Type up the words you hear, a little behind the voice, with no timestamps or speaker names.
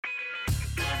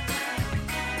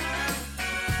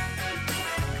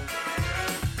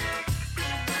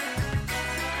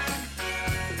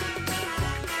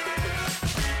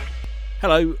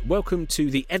Hello, welcome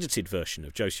to the edited version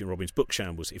of Josie and Robin's Book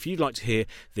Shambles. If you'd like to hear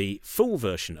the full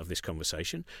version of this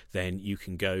conversation, then you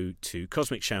can go to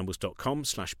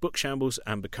cosmicshambles.com/bookshambles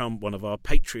and become one of our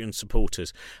Patreon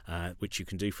supporters, which you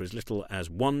can do for as little as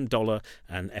 $1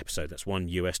 an episode. That's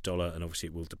 $1, and obviously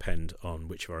it will depend on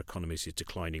which of our economies is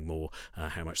declining more,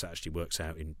 how much that actually works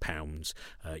out in pounds,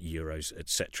 euros,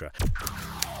 etc.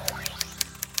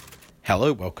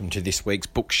 Hello, welcome to this week's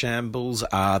Book Shambles.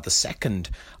 The second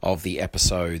of the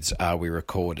episodes we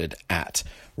recorded at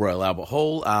Royal Albert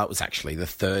Hall. It was actually the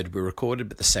third we recorded,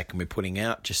 but the second we're putting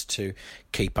out just to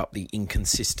keep up the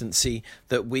inconsistency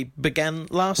that we began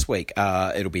last week.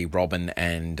 It'll be Robin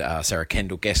and Sarah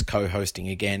Kendall guest co-hosting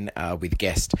again with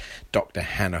guest Dr.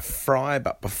 Hannah Fry.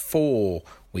 But before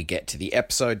we get to the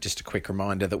episode, just a quick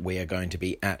reminder that we are going to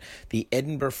be at the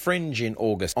Edinburgh Fringe in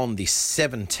August on the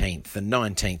 17th, the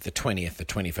 19th, the 20th, the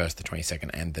 21st, the 22nd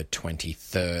and the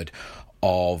 23rd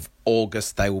of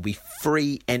August. They will be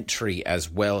free entry as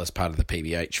well as part of the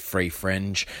PBH Free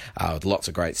Fringe, with lots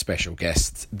of great special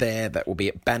guests there. That will be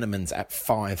at Bannerman's at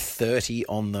 5:30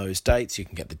 on those dates. You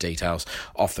can get the details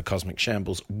off the Cosmic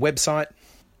Shambles website.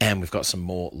 And we've got some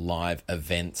more live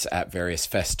events at various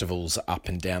festivals up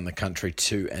and down the country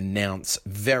to announce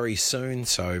very soon.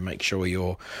 So make sure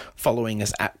you're following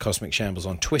us at Cosmic Shambles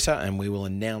on Twitter, and we will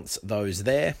announce those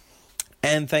there.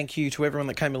 And thank you to everyone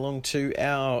that came along to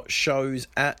our shows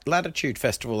at Latitude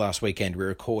Festival last weekend. We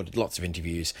recorded lots of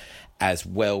interviews as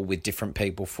well with different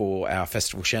people for our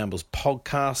Festival Shambles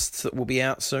podcasts that will be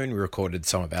out soon. We recorded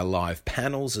some of our live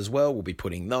panels as well. We'll be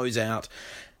putting those out.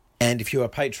 And if you're a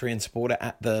Patreon supporter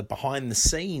at the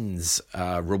behind-the-scenes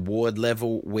reward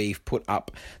level, we've put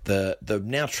up the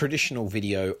now traditional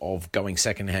video of going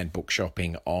secondhand book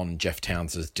shopping on Jeff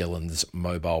Towns' Dylan's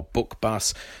mobile book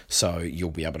bus. So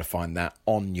you'll be able to find that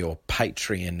on your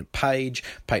Patreon page,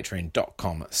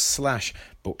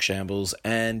 patreon.com/bookshambles.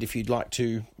 And if you'd like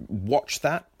to watch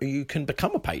that, you can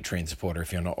become a Patreon supporter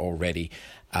if you're not already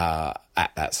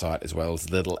at that site, as well, as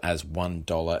little as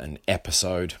 $1 an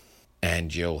episode.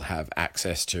 And you'll have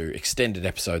access to extended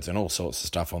episodes and all sorts of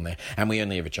stuff on there. And we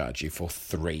only ever charge you for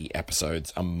 3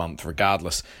 episodes a month,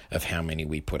 regardless of how many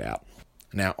we put out.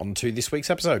 Now, on to this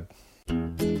week's episode.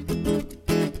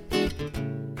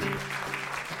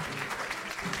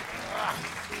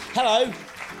 Hello.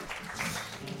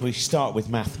 We start with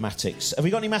mathematics. Have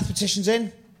we got any mathematicians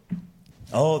in?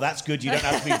 Oh, that's good. You don't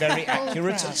have to be very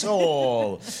accurate at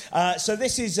all. So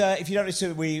this is, if you don't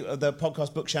listen to the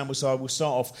podcast Book Shambles, so I will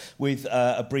start off with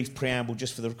a brief preamble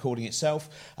just for the recording itself.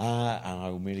 And I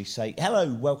will merely say,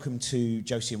 hello, welcome to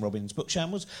Josie and Robin's Book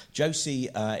Shambles. Josie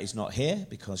is not here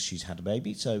because she's had a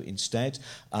baby, so instead,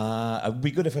 it would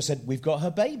be good if I said we've got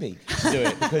her baby to do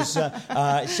it, because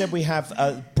instead we have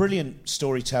a brilliant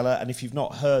storyteller, and if you've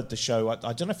not heard the show,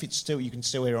 I don't know if it's still, you can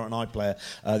still hear it on iPlayer,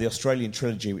 the Australian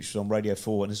Trilogy, which was on Radio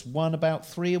 4, and has won about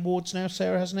 3 awards now,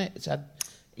 Sarah, hasn't it? It's had...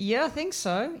 Yeah, I think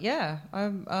so. Yeah.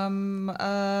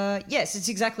 Yes, it's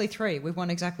exactly 3. We've won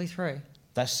exactly 3.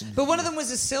 But one of them was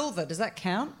a silver. Does that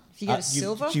count? If you get a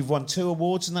silver? You've won 2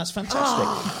 awards, and that's fantastic.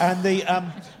 And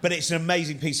but it's an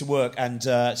amazing piece of work, and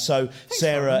so thanks,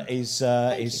 Sarah is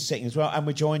sitting as well, and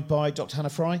we're joined by Dr. Hannah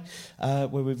Fry, where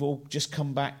we've all just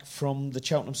come back from the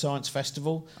Cheltenham Science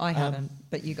Festival. I haven't,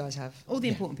 but you guys have. All the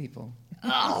important people.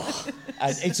 Oh.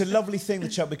 And it's a lovely thing,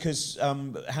 because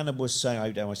Hannah was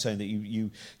saying that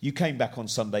you came back on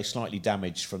Sunday slightly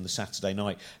damaged from the Saturday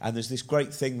night, and there's this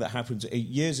great thing that happens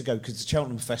years ago, because the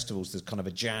Cheltenham Festivals, there's kind of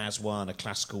a jazz one, a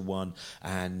classical one,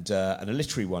 and a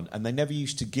literary one, and they never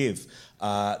used to give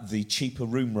the cheaper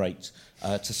room rate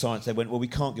to science. They went, well, we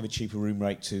can't give a cheaper room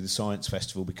rate to the Science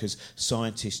Festival because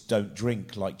scientists don't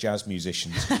drink like jazz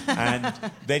musicians. And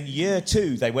then year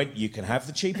 2, they went, you can have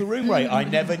the cheaper room rate. I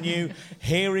never knew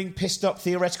hearing pissed up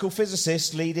theoretical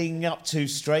physicists leading up to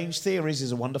strange theories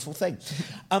is a wonderful thing.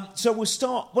 So we'll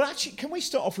start... Well, actually, can we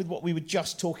start off with what we were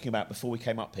just talking about before we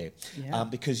came up here? Yeah.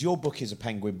 Because your book is a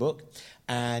Penguin book.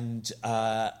 And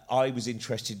I was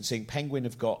interested in seeing Penguin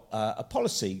have got a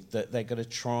policy that they're going to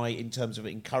try in terms of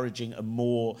encouraging a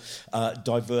more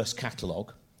diverse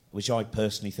catalogue, which I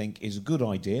personally think is a good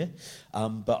idea.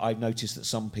 But I've noticed that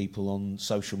some people on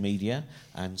social media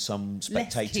and some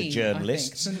spectator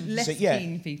journalists... Some less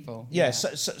keen people. Yeah,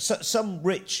 so some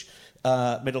rich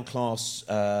middle-class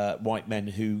white men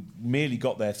who merely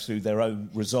got there through their own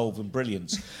resolve and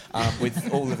brilliance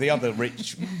with all of the other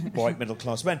rich white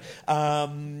middle-class men.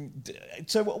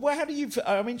 So how do you...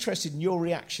 I'm interested in your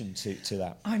reaction to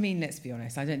that. I mean, let's be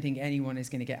honest, I don't think anyone is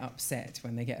going to get upset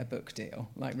when they get a book deal,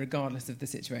 like regardless of the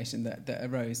situation that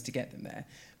arose to get them there.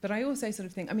 But I also sort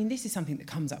of think, I mean, this is something that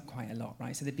comes up quite a lot,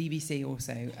 right? So the BBC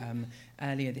also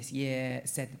earlier this year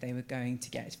said that they were going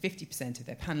to get 50% of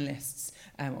their panellists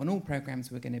on all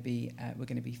programmes were going to be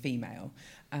female.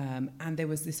 And there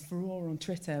was this furore on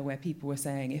Twitter where people were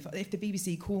saying, if the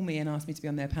BBC call me and ask me to be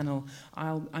on their panel,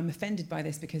 I'm offended by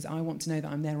this because I want to know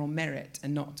that I'm there on merit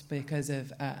and not because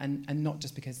of and not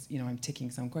just because I'm ticking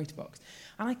some quota box.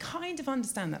 And I kind of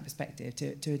understand that perspective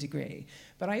to a degree,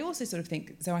 but I also sort of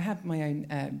think, so I have my own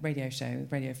radio show,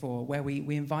 Radio 4, where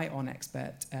we invite on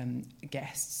expert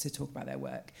guests to talk about their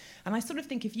work. And I sort of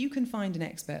think if you can find an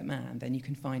expert man, then you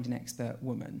can find an expert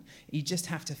woman. You just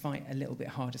have to fight a little bit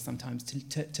harder sometimes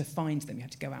to find them. You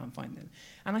have to go out and find them.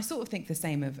 And I sort of think the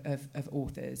same of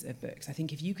authors of books. I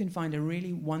think if you can find a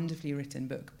really wonderfully written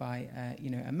book by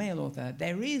a male author,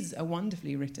 there is a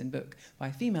wonderfully written book by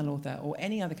a female author or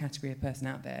any other category of person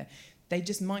out there. They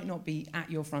just might not be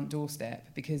at your front doorstep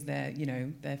because their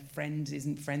friend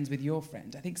isn't friends with your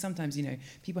friend. I think sometimes,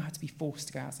 people have to be forced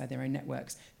to go outside their own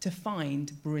networks to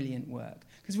find brilliant work.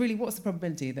 Because really, what's the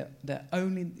probability that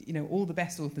only, all the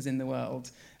best authors in the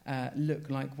world look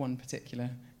like one particular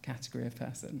category of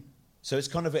person? So it's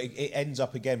kind of it ends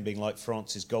up again being like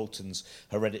Francis Galton's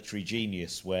Hereditary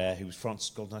Genius, who was Francis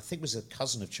Galton, I think was a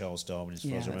cousin of Charles Darwin, as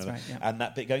far as I remember. Right, yeah. And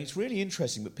that bit going, it's really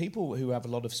interesting. But people who have a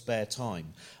lot of spare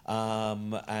time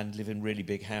and live in really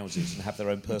big houses and have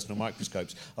their own personal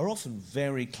microscopes are often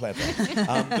very clever.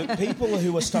 But people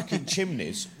who are stuck in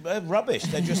chimneys, they're rubbish.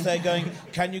 They're just there going,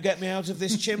 "Can you get me out of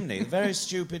this chimney?" Very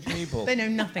stupid people. They know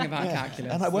nothing about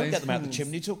calculus. And I won't get them out of the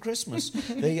chimney till Christmas.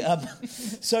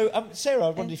 Sarah, I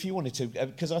wondered if you wanted to,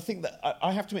 because I think that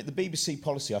I have to admit the BBC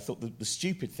policy, I thought the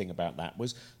stupid thing about that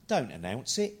was don't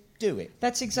announce it, do it.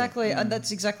 That's exactly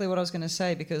what I was going to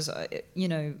say, because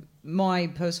my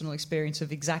personal experience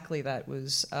of exactly that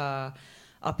was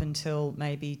up until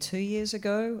maybe 2 years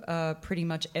ago. Pretty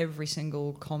much every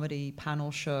single comedy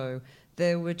panel show,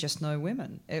 there were just no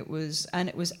women. It was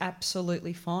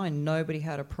absolutely fine. Nobody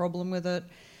had a problem with it.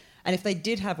 And if they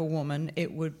did have a woman,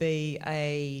 it would be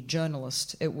a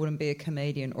journalist, it wouldn't be a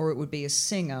comedian, or it would be a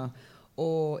singer,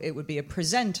 or it would be a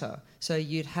presenter. So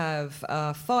you'd have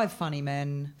 5 funny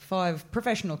men, 5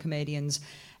 professional comedians,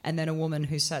 and then a woman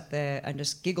who sat there and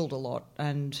just giggled a lot.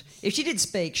 And if she did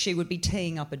speak, she would be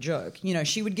teeing up a joke.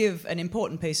 She would give an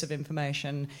important piece of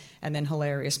information, and then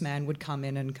hilarious man would come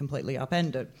in and completely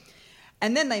upend it.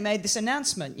 And then they made this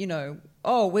announcement, you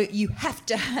have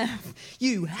to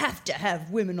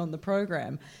have women on the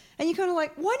program. And you're kind of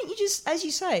like, why don't you just, as you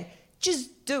say,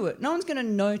 just do it? No one's going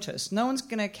to notice. No one's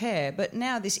going to care. But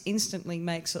now this instantly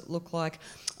makes it look like,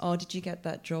 oh, did you get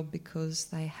that job because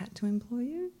they had to employ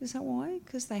you? Is that why?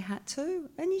 Because they had to?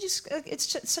 And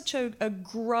it's such a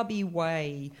grubby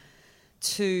way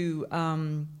to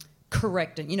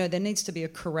correct it. There needs to be a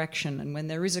correction, and when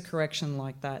there is a correction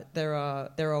like that, there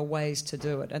are ways to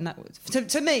do it, and that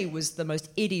to me was the most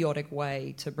idiotic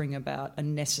way to bring about a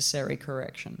necessary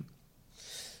correction.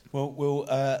 Well,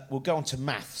 we'll go on to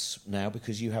maths now,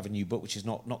 because you have a new book which is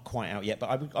not quite out yet. But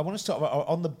I want to start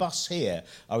on the bus here.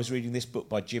 I was reading this book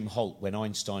by Jim Holt, When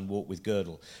Einstein Walked with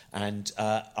Gödel, and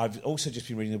I've also just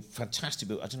been reading a fantastic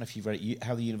book. I don't know if you've read it,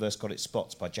 How the Universe Got Its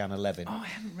Spots by Janna Levin. Oh, I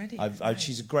haven't read it.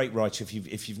 She's a great writer.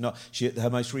 If you've not, her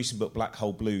most recent book, Black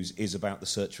Hole Blues, is about the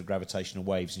search for gravitational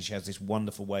waves, and she has this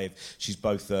wonderful way of. She's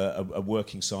both a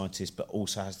working scientist, but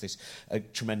also has this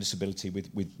tremendous ability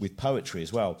with poetry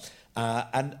as well.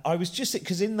 And I was just...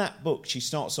 Because in that book, she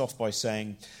starts off by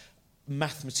saying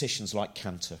mathematicians like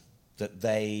Cantor, that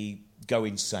they go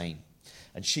insane.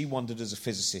 And she wondered, as a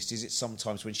physicist, is it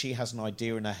sometimes when she has an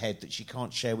idea in her head that she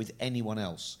can't share with anyone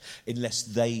else unless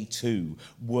they too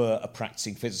were a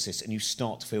practicing physicist, and you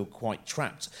start to feel quite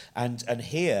trapped. And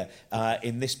here,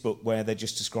 in this book, where they're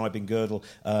just describing Gödel,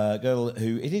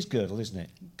 who... It is Gödel, isn't it?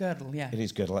 Gödel, yeah. It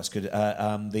is Gödel, that's good.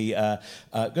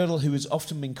 Gödel, who has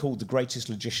often been called the greatest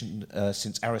logician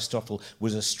since Aristotle,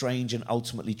 was a strange and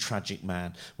ultimately tragic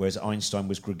man, whereas Einstein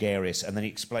was gregarious. And then he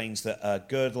explains that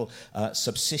Gödel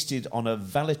subsisted on a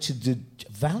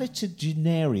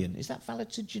valetudinarian. Is that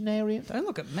valetudinarian? Don't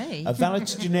look at me. A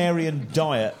valetudinarian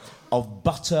diet of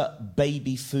butter,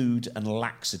 baby food, and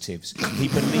laxatives. He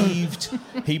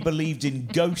believed in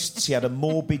ghosts. He had a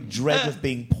morbid dread of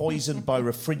being poisoned by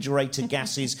refrigerator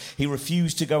gases. He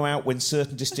refused to go out when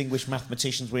certain distinguished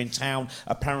mathematicians were in town,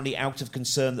 apparently out of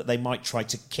concern that they might try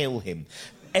to kill him.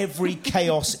 Every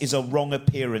chaos is a wrong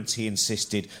appearance, he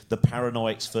insisted, the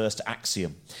paranoic's first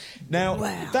axiom. Now,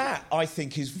 that, I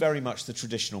think, is very much the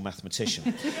traditional mathematician.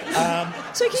 So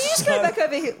can you just go back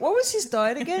over here? What was his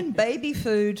diet again? Baby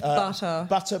food, butter.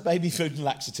 Butter, baby food and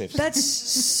laxatives. That's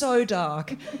so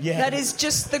dark. Yeah. That is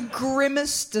just the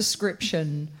grimmest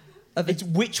description of it.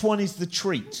 Which one is the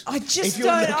treat? I just If you're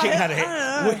don't... looking at I it, don't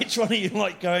know. which one are you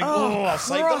like going, I'll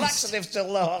save the laxatives till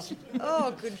last?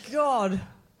 Oh, good God.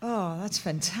 Oh, that's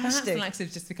Perhaps fantastic.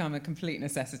 laxatives just become a complete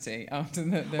necessity after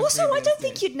the Also, I previous don't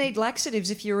think year. you'd need laxatives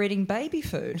if you're eating baby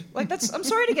food. Like, that's. I'm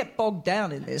sorry to get bogged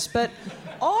down in this, but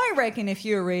I reckon if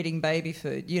you were eating baby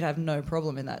food, you'd have no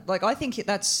problem in that. Like, I think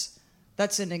that's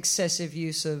an excessive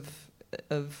use of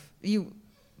you.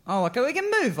 Oh, okay, we can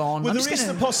move on. Well, I'm there just is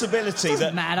gonna- the possibility Doesn't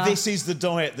that matter. this is the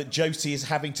diet that Josie is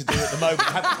having to do at the moment.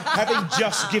 Having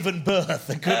just given birth,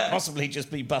 there could possibly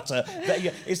just be butter.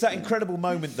 It's that incredible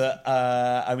moment that,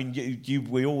 I mean,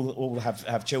 we all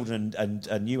have children,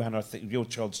 and you, Hannah, I think your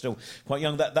child's still quite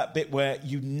young, that bit where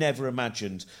you never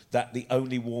imagined that the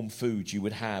only warm food you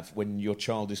would have when your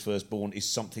child is first born is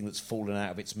something that's fallen out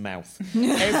of its mouth.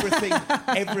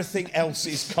 Everything else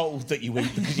is cold that you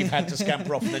eat because you've had to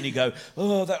scamper off, and then you go,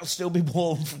 oh, that'll still be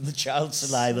warm from the child's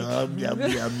saliva. Yum, yum,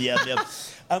 yum, yum.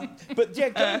 But yeah,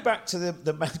 going back to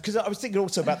the man, because I was thinking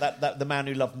also about that The Man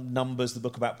Who Loved Numbers, the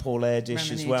book about Paul Erdős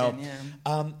as well.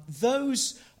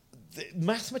 The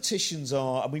mathematicians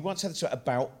are, and we once had this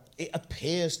about, it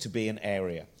appears to be an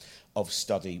area of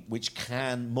study which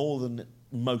can, more than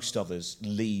most others,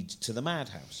 lead to the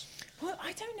madhouse. Well,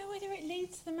 I don't know whether it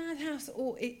leads to the madhouse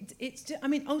or it's just, I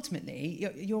mean, ultimately,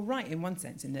 you're right in one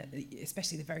sense, in that,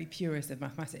 especially the very purest of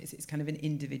mathematics, it's kind of an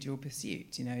individual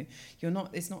pursuit, you know.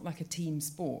 It's not like a team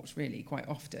sport, really, quite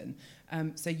often.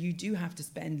 So you do have to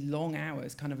spend long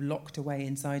hours kind of locked away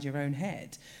inside your own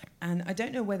head. And I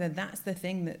don't know whether that's the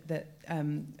thing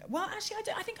well, actually,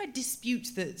 I think I dispute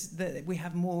that we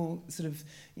have more sort of,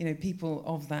 you know, people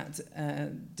of that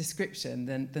description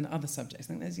than other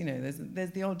subjects. I think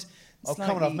there's the odd. Oh,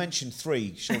 come on, I've mentioned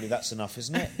 3. Surely that's enough,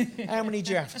 isn't it? How many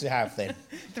do you have to have then?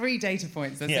 3 data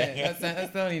points, that's it. Yeah.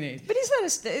 That's all you need. But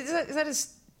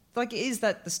is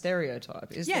that the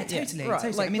stereotype? Totally. Right.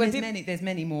 Totally. Like, I mean, there's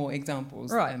many more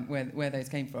examples Right. where those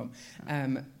came from.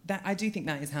 That I do think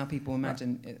that is how people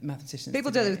imagine mathematicians.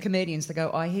 People do today. it with comedians. They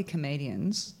go, I hear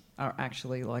comedians are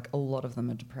actually, like, a lot of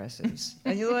them are depressives.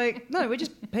 And you're like, no, we're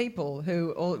just people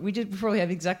we probably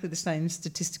have exactly the same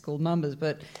statistical numbers,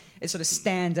 but it sort of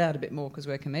stands out a bit more because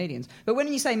we're comedians. But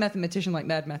when you say mathematician, like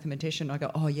mad mathematician, I go,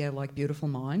 oh, yeah, like Beautiful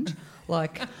Mind.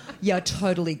 Like, yeah, I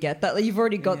totally get that. Like, you've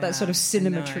already got that sort of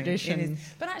cinema I know, tradition. it is.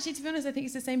 But actually, to be honest, I think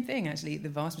it's the same thing, actually. The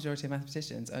vast majority of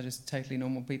mathematicians are just totally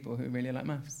normal people who really like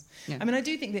maths. Yeah. I mean, I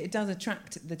do think that it does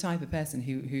attract the type of person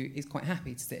who is quite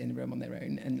happy to sit in a room on their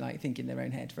own and, like, think in their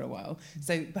own head for a while.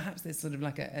 So perhaps there's sort of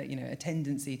like a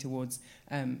tendency towards,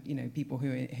 people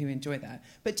who enjoy that.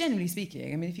 But generally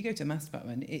speaking, I mean, if you go to a maths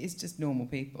department, it is just normal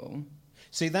people.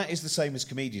 See, that is the same as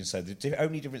comedians, though. The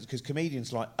only difference, because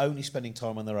comedians like only spending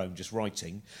time on their own, just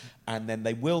writing, and then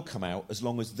they will come out as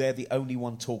long as they're the only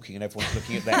one talking and everyone's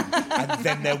looking at them, and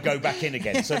then they'll go back in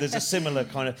again. So there's a similar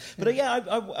kind of... But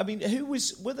I mean,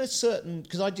 were there certain...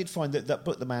 Because I did find that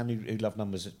book, The Man Who Loved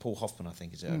Numbers, Paul Hoffman, I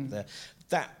think, is over there.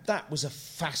 That was a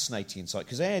fascinating insight,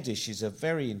 because Erdős is a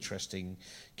very interesting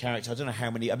character. I don't know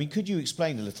how many... I mean, could you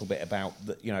explain a little bit about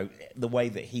the way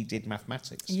that he did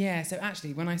mathematics? Yeah, so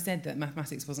actually, when I said that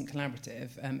mathematics wasn't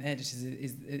collaborative,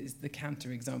 Erdős is the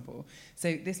counter-example.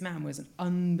 So this man was an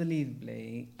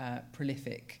unbelievably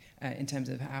prolific in terms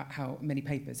of how many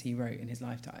papers he wrote in his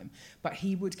lifetime. But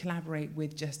he would collaborate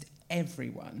with just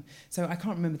everyone. So I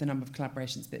can't remember the number of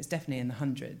collaborations, but it's definitely in the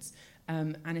hundreds.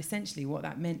 And essentially, what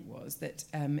that meant was that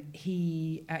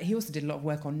he also did a lot of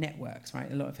work on networks.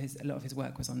 Right, a lot of his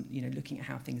work was on looking at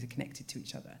how things are connected to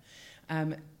each other.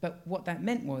 But what that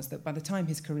meant was that by the time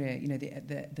his career,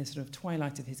 the sort of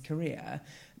twilight of his career,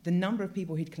 the number of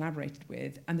people he'd collaborated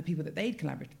with and the people that they'd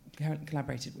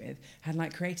collaborated with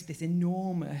had created this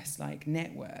enormous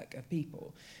network of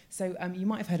people. So you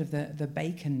might have heard of the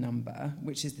Bacon number,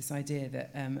 which is this idea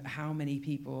that how many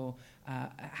people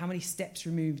how many steps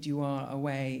removed you are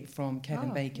away from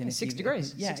Kevin Bacon. Yeah, 6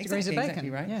 degrees. Yeah, 6 degrees of bacon. Exactly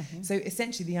right. Yeah. So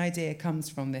essentially the idea comes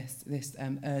from this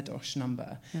Erdos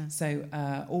number. Yeah.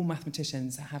 So all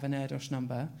mathematicians have an Erdos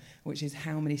number, which is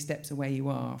how many steps away you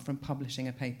are from publishing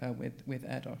a paper with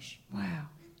Erdos. Wow.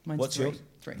 Mine's What's 3. yours?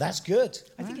 3. That's good.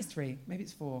 I think it's 3. Maybe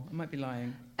it's 4. I might be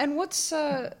lying. And what's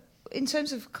in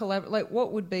terms of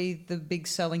what would be the big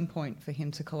selling point for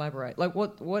him to collaborate? Like,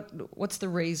 what's the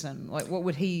reason? Like, what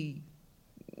would he?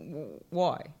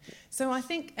 Why? So I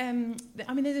think,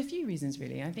 there's a few reasons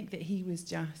really. I think that he was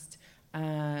just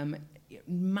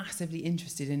massively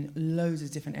interested in loads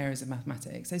of different areas of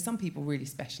mathematics. So some people really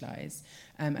specialise,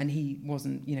 and he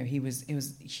wasn't. He was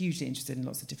hugely interested in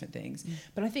lots of different things.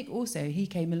 But I think also he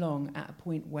came along at a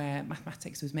point where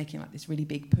mathematics was making like this really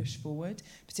big push forward,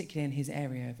 particularly in his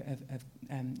area of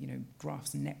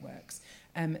graphs and networks.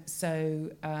 So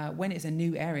when it's a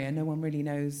new area, no one really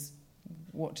knows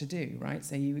what to do, right?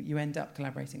 So you end up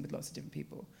collaborating with lots of different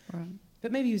people. Right.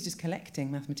 But maybe he was just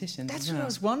collecting mathematicians. That's as well. what I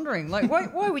was wondering. Like,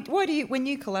 why do you, when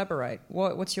you collaborate,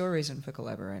 what's your reason for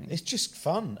collaborating? It's just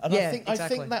fun, and Yeah, I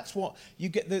exactly. think that's what you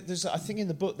get. There's, I think in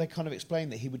the book they kind of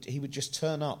explain that he would just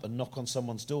turn up and knock on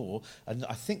someone's door, and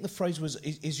I think the phrase was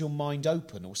 "Is your mind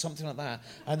open?" or something like that,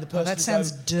 and the person that would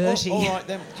sounds go, dirty. "Oh, all right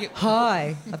then."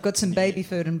 Hi, I've got some baby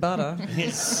food and butter.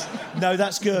 Yes. No,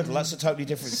 that's good. Well, that's a totally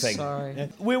different thing. Sorry.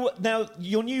 Yeah. Now,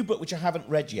 your new book, which I haven't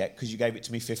read yet because you gave it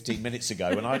to me 15 minutes ago,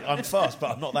 and I'm fast,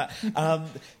 but I'm not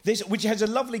that. This, which has a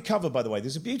lovely cover, by the way.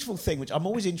 There's a beautiful thing, which I'm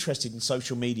always interested in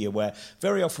social media, where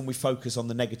very often we focus on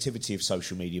the negativity of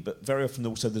social media, but very often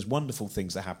also there's wonderful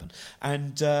things that happen.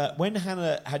 And when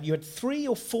Hannah you had 3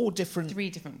 or 4 different... 3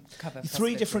 different cover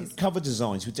Three different cover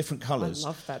designs with different colours. I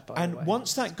love that, by and the way.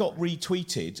 once that got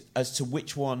retweeted as to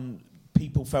which one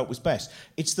people felt was best,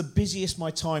 it's the busiest my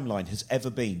timeline has ever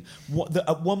been.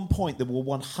 At one point, there were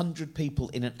 100 people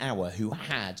in an hour who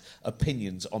had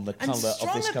opinions on the colour of this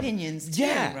cover. And strong opinions too,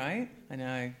 right? I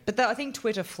know. But I think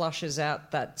Twitter flushes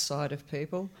out that side of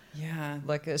people. Yeah.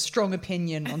 Like a strong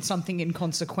opinion on something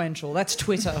inconsequential. That's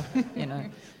Twitter,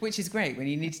 Which is great when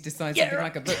you need to decide Yeah, something right.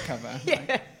 like a book cover. Yeah.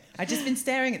 Like, I'd just been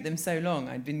staring at them so long.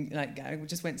 I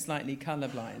just went slightly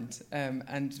colourblind,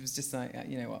 and was just like,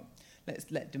 you know what?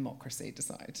 Let's let democracy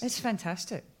decide. It's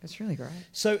fantastic. It's really great.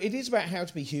 So it is about how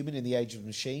to be human in the age of the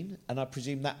machine, and I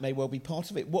presume that may well be part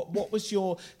of it. What was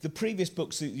the previous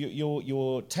books?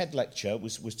 Your TED lecture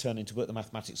was turned into a book, The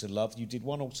Mathematics of Love. You did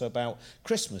one also about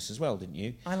Christmas as well, didn't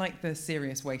you? I like the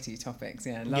serious, weighty topics.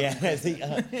 Yeah,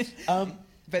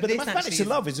 But The Mathematics actually of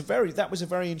Love was a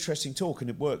very interesting talk, and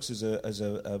it works as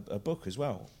a book as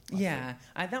well. Yeah,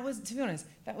 that was, to be honest,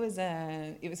 it was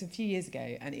a few years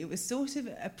ago, and it was sort of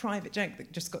a private joke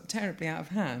that just got terribly out of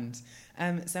hand.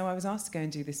 So I was asked to go and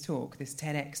do this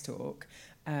TEDx talk,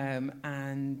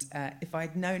 and if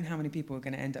I'd known how many people were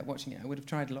going to end up watching it, I would have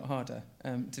tried a lot harder,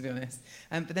 to be honest.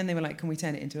 But then they were like, can we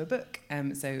turn it into a book?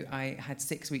 So I had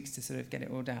 6 weeks to sort of get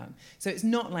it all down. So it's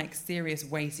not like serious,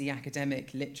 weighty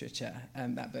academic literature,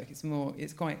 that book.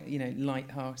 It's quite,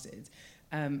 light-hearted.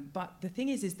 But the thing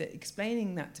is that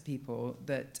explaining that to people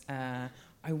that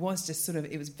I was just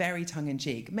it was very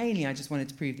tongue-in-cheek. Mainly I just wanted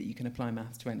to prove that you can apply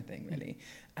maths to anything, really.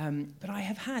 But I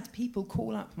have had people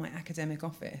call up my academic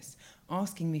office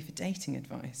asking me for dating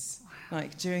advice,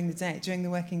 like during the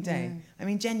working day. Yeah. I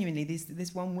mean, genuinely,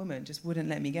 this one woman just wouldn't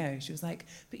let me go. She was like,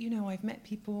 but I've met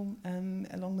people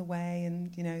along the way, and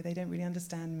they don't really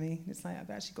understand me. It's like, I've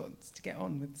actually got to get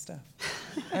on with stuff.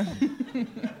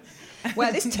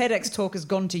 Wow, this TEDx talk has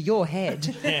gone to your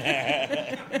head.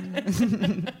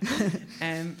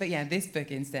 But yeah, this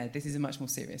book instead, this is a much more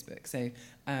serious book. So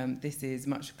this is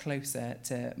much closer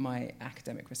to my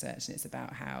academic research, and it's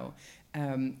about how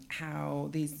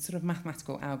these sort of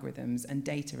mathematical algorithms and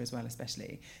data as well,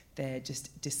 especially, they're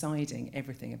just deciding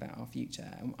everything about our future.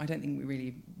 I don't think we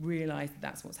really realise that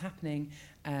that's what's happening,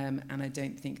 and I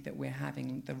don't think that we're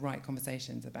having the right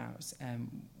conversations about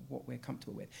what we're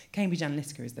comfortable with. Cambridge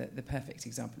Analytica is the perfect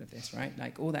example of this, right?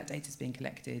 Like, all that data is being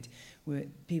collected,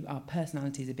 our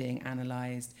personalities are being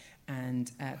analysed,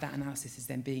 and that analysis is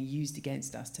then being used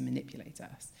against us to manipulate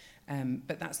us.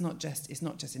 But it's not just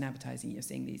in advertising. You're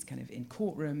seeing these kind of in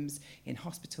courtrooms, in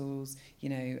hospitals,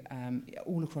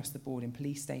 all across the board, in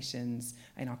police stations,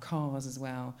 in our cars as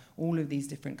well. All of these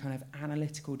different kind of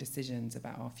analytical decisions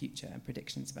about our future and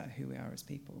predictions about who we are as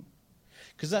people.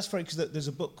 Because there's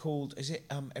a book called, is it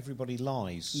Everybody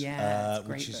Lies? Yeah, it's a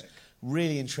great which is book.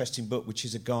 Really interesting book, which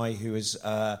is a guy who has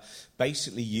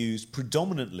basically used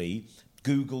predominantly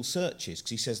Google searches,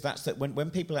 because he says that's that when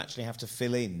people actually have to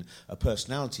fill in a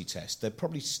personality test, they're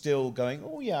probably still going,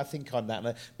 oh yeah, I think I'm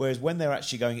that. Whereas when they're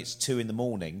actually going, it's 2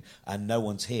 a.m. and no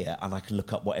one's here and I can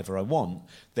look up whatever I want,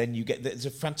 then you get there's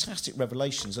a fantastic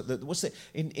revelations. What's it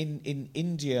in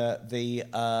India? The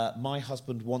My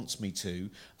Husband Wants Me To.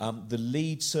 The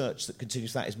lead search that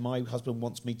continues that is My Husband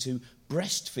Wants Me To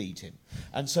breastfeed him.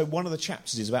 And so one of the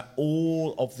chapters is about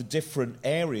all of the different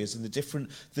areas and the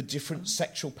different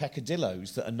sexual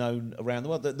peccadillos that are known around the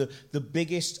world. The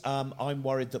biggest, I'm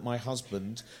worried that my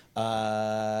husband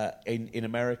in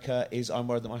America is I'm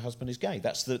worried that my husband is gay.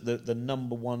 That's the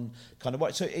number one kind of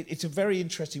way. So it's a very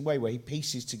interesting way where he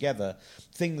pieces together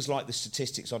things like the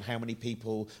statistics on how many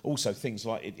people, also things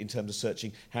like in terms of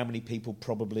searching how many people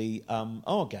probably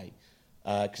are gay.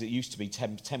 Because it used to be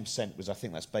 10% was, I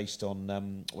think that's based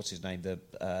on, what's his name?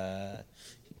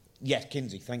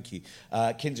 Kinsey, thank you.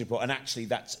 Kinsey report. And actually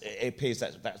it appears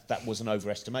that was an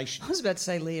overestimation. I was about to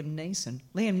say Liam Neeson.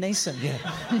 Yeah.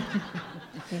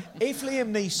 If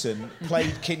Liam Neeson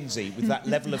played Kinsey with that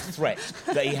level of threat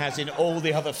that he has in all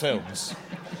the other films,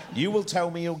 you will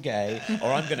tell me you're gay,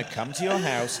 or I'm going to come to your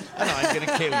house and I'm going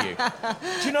to kill you.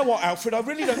 Do you know what, Alfred? I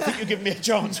really don't think you're giving me a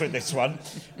chance with this one.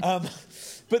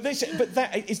 But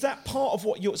is that part of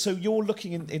what you're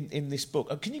looking in this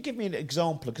book? Can you give me an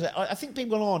example? Because I think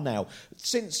people are now,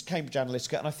 since Cambridge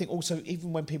Analytica, and I think also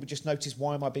even when people just notice,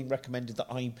 why am I being recommended that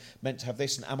I'm meant to have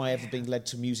this, and am I ever being led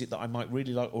to music that I might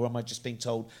really like, or am I just being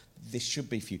told this should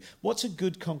be for you? What's a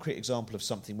good concrete example of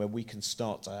something where we can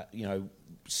start to,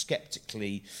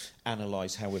 sceptically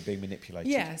analyse how we're being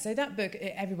manipulated? Yeah, so that book,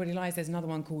 Everybody Lies, there's another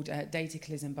one called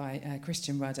Dataclysm by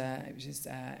Christian Rudder, which is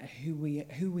who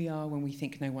we are when we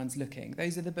think no one's looking.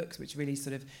 Those are the books which really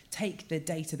sort of take the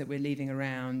data that we're leaving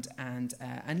around and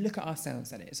look at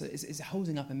ourselves at it. So it's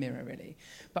holding up a mirror, really.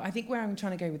 But I think where I'm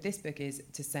trying to go with this book is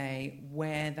to say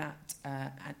where that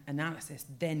analysis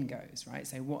then goes, right?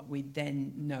 So what we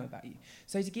then know about you.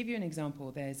 So to give you an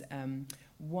example, there's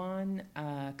one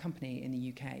company in the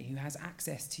UK who has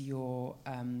access to your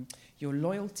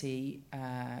loyalty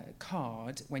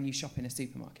card when you shop in a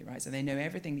supermarket, right? So they know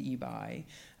everything that you buy,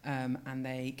 and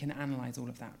they can analyse all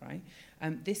of that, right?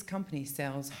 This company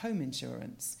sells home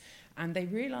insurance. And they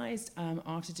realised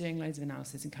after doing loads of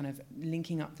analysis and kind of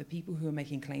linking up the people who were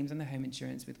making claims on their home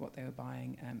insurance with what they were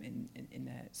buying in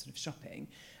their sort of shopping,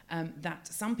 that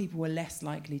some people were less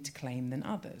likely to claim than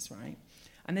others, right?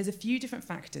 And there's a few different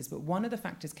factors, but one of the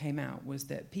factors came out was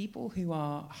that people who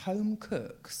are home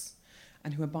cooks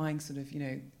and who are buying sort of,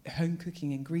 home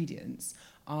cooking ingredients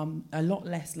are a lot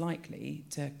less likely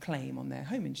to claim on their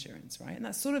home insurance, right? And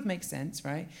that sort of makes sense,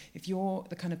 right? If you're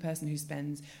the kind of person who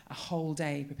spends a whole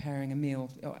day preparing a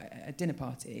meal or a dinner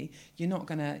party, you're not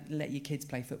going to let your kids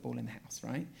play football in the house,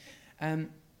 right?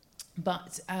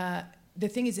 But the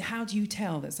thing is, how do you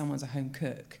tell that someone's a home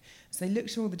cook? So they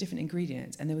looked at all the different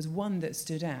ingredients, and there was one that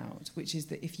stood out, which is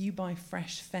that if you buy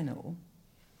fresh fennel,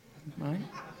 right,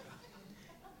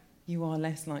 you are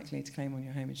less likely to claim on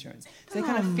your home insurance. So they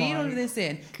kind of feed all of this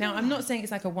in. Now, I'm not saying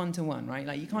it's like a one-to-one, right?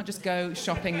 Like, you can't just go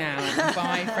shopping now and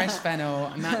buy fresh fennel,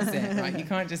 and that's it, right? You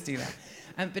can't just do that.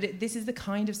 But this is the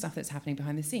kind of stuff that's happening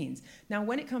behind the scenes. Now,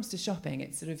 when it comes to shopping,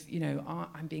 it's sort of,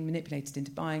 I'm being manipulated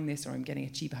into buying this, or I'm getting a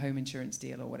cheaper home insurance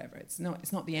deal, or whatever. It's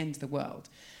not the end of the world.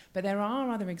 But there are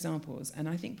other examples, and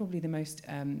I think probably the most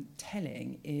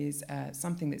telling is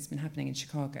something that's been happening in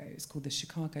Chicago. It's called the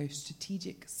Chicago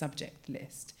Strategic Subject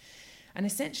List. And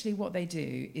essentially what they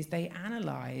do is they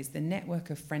analyse the network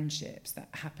of friendships that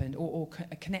happened, or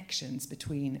connections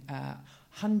between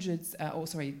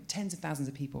tens of thousands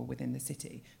of people within the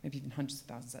city, maybe even hundreds of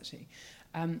thousands actually.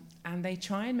 And they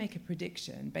try and make a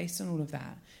prediction based on all of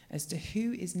that as to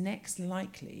who is next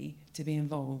likely to be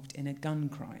involved in a gun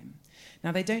crime.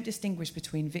 Now, they don't distinguish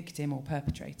between victim or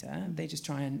perpetrator. They just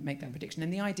try and make that prediction.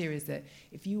 And the idea is that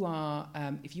if you are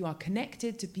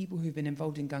connected to people who've been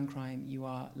involved in gun crime, you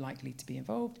are likely to be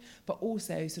involved. But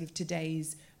also, sort of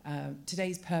today's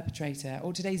perpetrator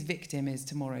or today's victim is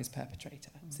tomorrow's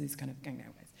perpetrator. So this kind of going that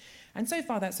way. And so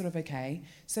far, that's sort of okay.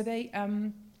 So they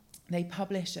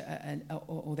publish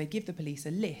or they give the police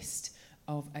a list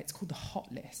of, it's called the hot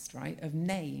list, right, of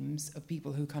names of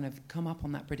people who kind of come up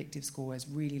on that predictive score as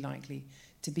really likely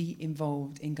to be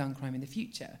involved in gun crime in the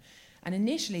future. And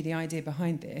initially, the idea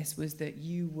behind this was that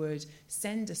you would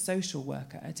send a social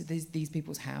worker to these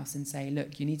people's house and say,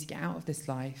 look, you need to get out of this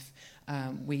life.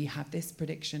 We have this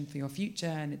prediction for your future,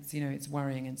 and it's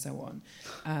worrying and so on,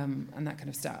 and that kind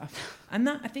of stuff. And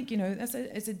that, I think,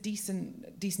 it's a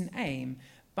decent aim.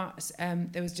 But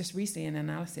there was just recently an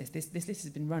analysis. This list has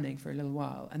been running for a little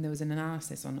while, and there was an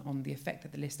analysis on the effect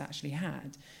that the list actually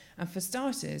had. And for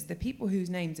starters, the people whose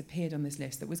names appeared on this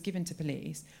list that was given to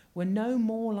police were no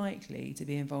more likely to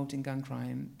be involved in gun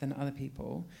crime than other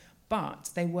people, but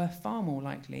they were far more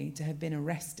likely to have been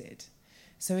arrested.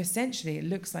 So essentially, it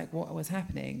looks like what was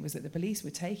happening was that the police were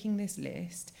taking this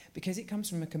list, because it comes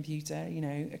from a computer,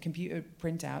 a computer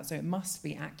printout, so it must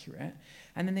be accurate,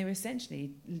 and then they were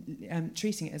essentially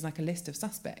treating it as like a list of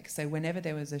suspects. So whenever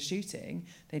there was a shooting,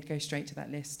 they'd go straight to that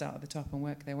list, start at the top and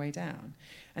work their way down.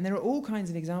 And there are all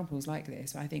kinds of examples like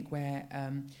this, I think, where,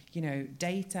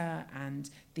 data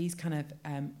and these kind of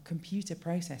computer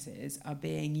processes are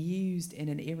being used in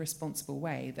an irresponsible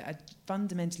way that are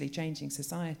fundamentally changing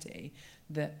society,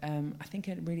 that I think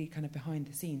are really kind of behind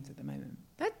the scenes at the moment.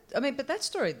 But that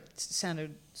story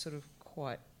sounded sort of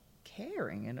quite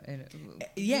caring and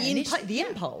the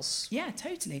impulse. Yeah,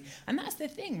 totally. And that's the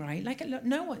thing, right? Like,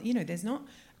 no one, there's not.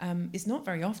 It's not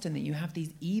very often that you have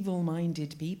these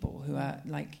evil-minded people who are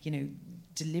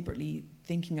deliberately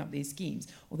thinking up these schemes.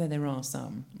 Although there are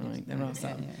some, right? There are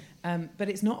some. Yeah. But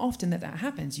it's not often that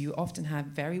happens. You often have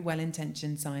very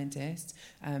well-intentioned scientists,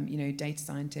 data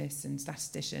scientists and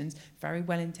statisticians, very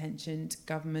well-intentioned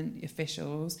government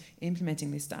officials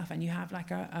implementing this stuff, and you have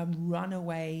like a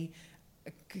runaway,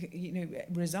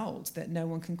 result that no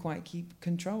one can quite keep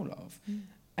control of.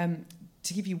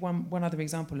 To give you one other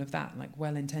example of that, like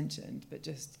well-intentioned, but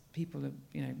just people are,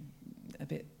 a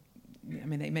bit.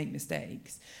 They make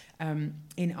mistakes.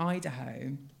 In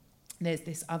Idaho, there's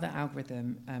this other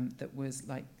algorithm that was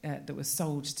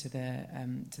sold to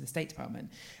the State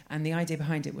Department, and the idea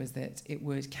behind it was that it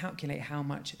would calculate how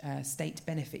much state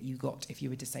benefit you got if you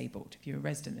were disabled, if you're a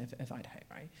resident of Idaho,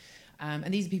 right?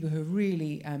 And these are people who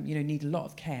really, need a lot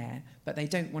of care, but they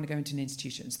don't want to go into an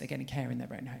institution, so they're getting care in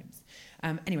their own homes.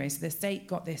 Anyway, so the state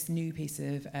got this new piece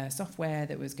of software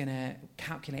that was going to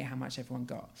calculate how much everyone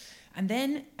got. And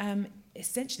then,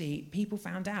 essentially, people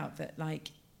found out that,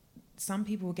 some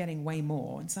people were getting way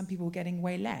more and some people were getting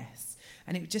way less.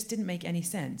 And it just didn't make any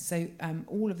sense. So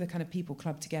all of the kind of people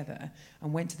clubbed together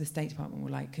and went to the State Department and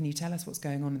were like, can you tell us what's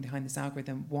going on behind this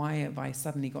algorithm? Why have I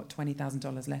suddenly got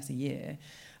 $20,000 less a year?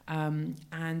 The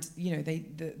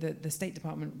State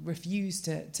Department refused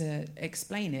to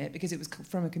explain it because it was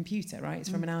from a computer, right? It's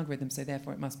from an algorithm, so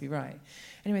therefore it must be right.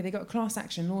 Anyway, they got a class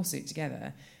action lawsuit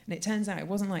together, and it turns out it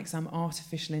wasn't like some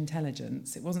artificial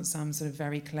intelligence. It wasn't some sort of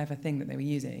very clever thing that they were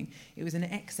using. It was an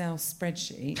Excel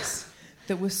spreadsheet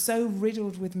that was so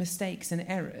riddled with mistakes and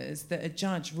errors that a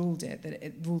judge ruled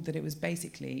that it was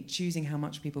basically choosing how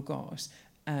much people got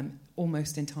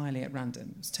almost entirely at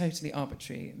random. It was totally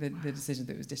arbitrary, the decision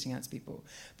that it was dishing out to people.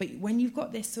 But when you've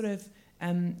got this sort of,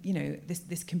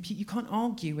 this compute, you can't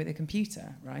argue with a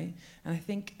computer, right? And I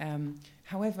think,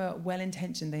 however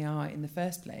well-intentioned they are in the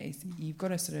first place, you've got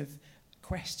to sort of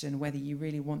question whether you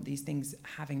really want these things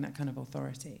having that kind of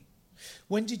authority.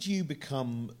 When did you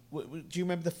become... Do you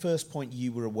remember the first point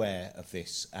you were aware of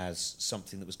this as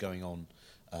something that was going on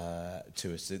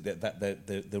to us,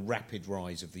 the rapid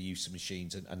rise of the use of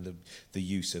machines and the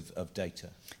use of data?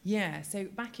 Yeah, so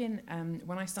back in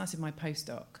when I started my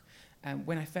postdoc,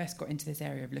 when I first got into this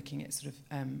area of looking at sort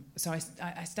of... so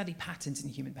I study patterns in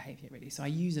human behaviour, really. So I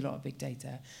use a lot of big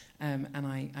data and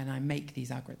I make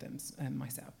these algorithms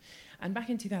myself. And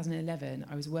back in 2011,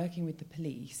 I was working with the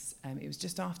police. It was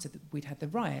just after we'd had the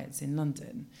riots in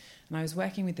London. And I was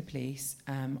working with the police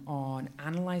on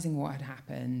analysing what had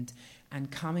happened and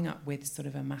coming up with sort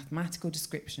of a mathematical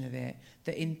description of it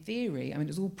that in theory, it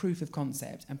was all proof of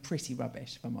concept and pretty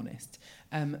rubbish, if I'm honest.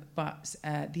 But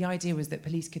the idea was that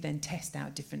police could then test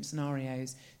out different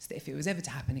scenarios so that if it was ever to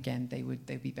happen again,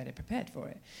 they'd be better prepared for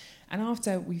it. And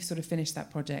after we sort of finished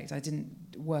that project, I didn't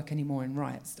work anymore in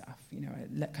riot stuff.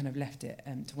 I kind of left it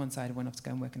to one side and went off to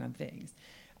go and work on other things.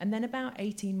 And then about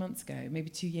 18 months ago, maybe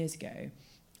 2 years ago,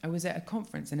 I was at a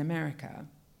conference in America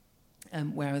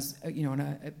where I was, on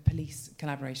a police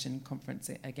collaboration conference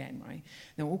again, right?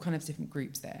 There were all kinds of different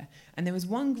groups there. And there was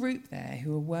one group there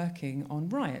who were working on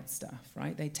riot stuff,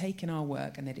 right? They'd taken our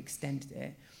work and they'd extended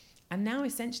it. And now,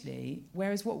 essentially,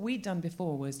 whereas what we'd done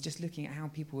before was just looking at how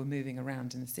people were moving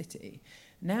around in the city,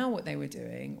 now what they were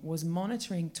doing was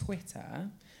monitoring Twitter,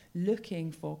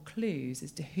 looking for clues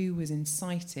as to who was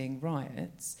inciting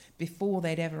riots before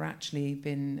they'd ever actually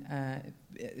been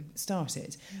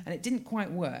started. And it didn't quite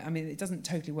work. It doesn't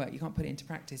totally work. You can't put it into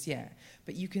practice yet.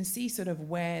 But you can see sort of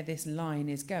where this line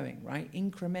is going, right?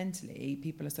 Incrementally,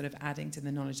 people are sort of adding to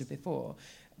the knowledge of before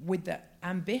with the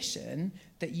ambition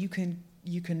that you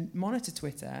can monitor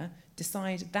Twitter,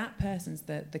 decide that person's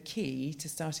the key to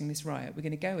starting this riot. We're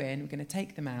going to go in, we're going to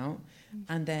take them out,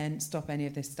 and then stop any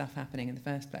of this stuff happening in the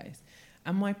first place.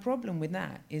 And my problem with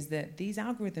that is that these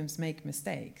algorithms make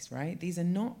mistakes, right? These are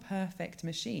not perfect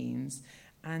machines.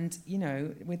 And, you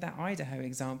know, with that Idaho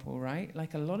example, right,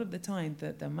 like a lot of the time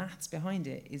the maths behind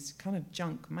it is kind of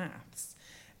junk maths.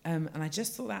 And I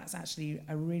just thought that's actually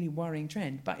a really worrying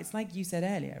trend. But it's like you said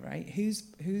earlier, right?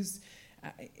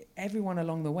 Everyone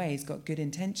along the way has got good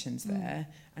intentions there,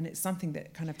 and it's something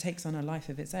that kind of takes on a life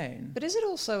of its own. But is it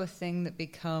also a thing that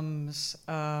becomes...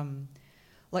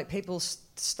 like people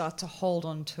start to hold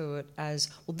on to it as,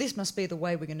 well, this must be the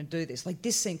way we're going to do this. Like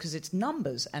this thing, because it's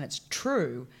numbers and it's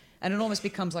true. And it almost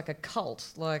becomes like a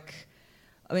cult. Like,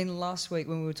 I mean, last week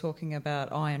when we were talking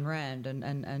about Ayn Rand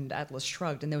and Atlas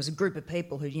Shrugged, and there was a group of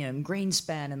people who, you know,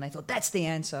 Greenspan, and they thought, that's the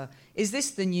answer. Is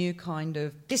this the new kind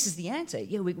of, this is the answer?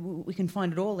 Yeah, we can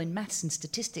find it all in maths and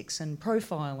statistics and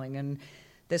profiling. And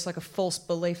there's like a false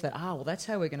belief that,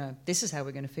 this is how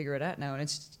we're going to figure it out now. And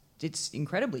it's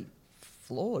incredibly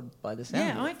flawed by the sound of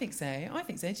it. Yeah, I think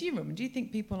so. Do you remember? Do you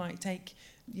think people like take,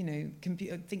 you know,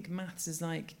 think maths is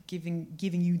like giving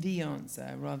you the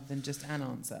answer rather than just an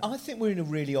answer? I think we're in a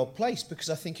really odd place, because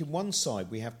I think in one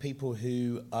side we have people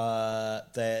who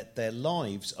their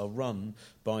lives are run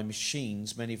by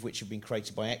machines, many of which have been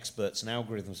created by experts, and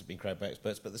algorithms have been created by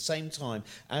experts. But at the same time,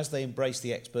 as they embrace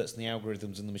the experts and the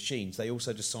algorithms and the machines, they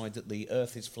also decide that the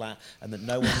Earth is flat and that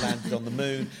no one landed on the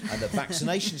moon and that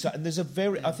vaccinations. And there's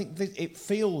I think it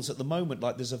feels at the moment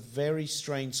like there's a very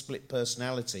strange split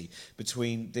personality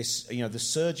between this, you know, the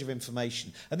surge of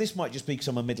information. And this might just be because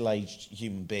I'm a middle-aged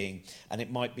human being, and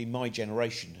it might be my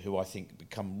generation who I think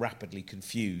become rapidly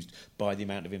confused by the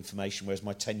amount of information, whereas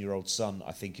my 10-year-old son,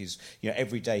 I think, is, you know,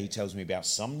 every day he tells me about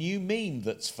some new meme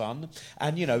that's fun,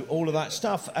 and, you know, all of that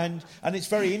stuff. And it's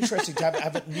very interesting to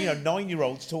have you know,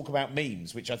 9-year-olds talk about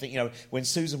memes, which I think, you know, when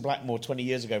Susan Blackmore 20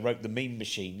 years ago wrote The Meme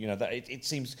Machine, you know, that it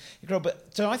seems incredible.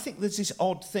 But so I think there's this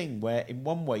odd thing where in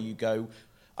one way you go,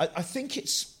 I think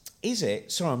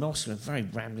sorry, I'm asking a very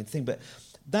rambling thing, but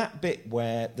that bit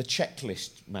where the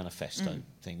checklist manifesto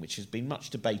thing, which has been much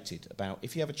debated about,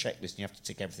 if you have a checklist and you have to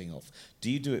tick everything off,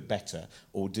 do you do it better,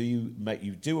 or do you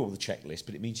do all the checklist,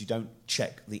 but it means you don't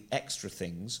check the extra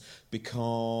things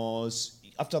because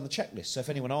I've done the checklist. So if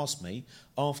anyone asks me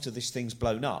after this thing's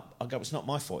blown up, I go, it's not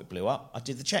my fault it blew up. I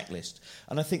did the checklist.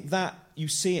 And I think that you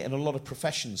see it in a lot of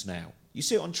professions now. You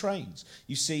see it on trains.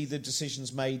 You see the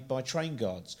decisions made by train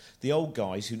guards. The old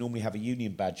guys who normally have a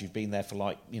union badge, who've been there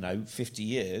for 50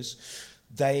 years,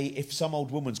 if some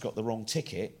old woman's got the wrong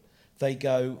ticket, they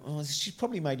go, oh, she's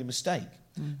probably made a mistake.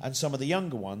 And some of the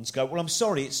younger ones go, well, I'm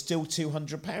sorry, it's still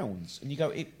 £200. And you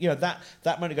go,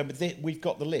 that moment, but we've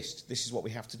got the list. This is what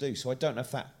we have to do. So I don't know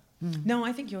if that... No,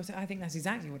 I think that's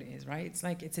exactly what it is, right? It's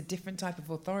like it's a different type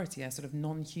of authority, a sort of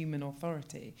non-human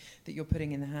authority that you're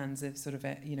putting in the hands of sort of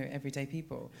everyday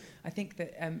people. I think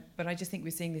that, but I just think we're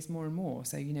seeing this more and more.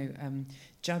 So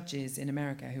judges in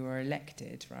America who are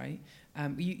elected, right?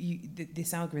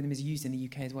 This algorithm is used in the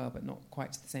UK as well, but not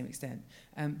quite to the same extent.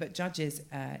 But judges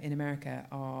in America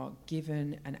are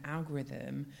given an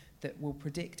algorithm that will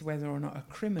predict whether or not a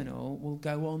criminal will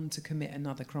go on to commit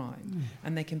another crime.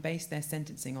 And they can base their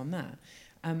sentencing on that.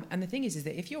 And the thing is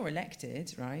that if you're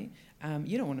elected, right,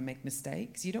 you don't want to make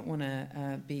mistakes. You don't want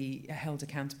to be held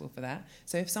accountable for that.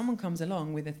 So if someone comes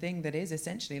along with a thing that is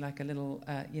essentially like a little,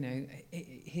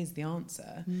 here's the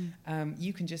answer,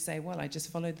 you can just say, well, I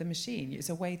just followed the machine. It's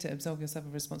a way to absolve yourself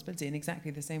of responsibility in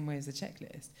exactly the same way as a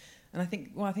checklist. And I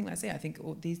think that's it. I think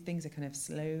all these things are kind of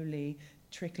slowly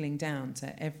trickling down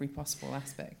to every possible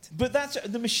aspect. But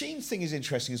the machine thing is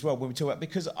interesting as well when we talk about,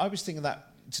 because I was thinking that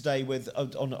today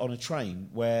on a train,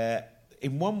 where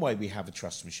in one way we have a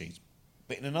trust machines,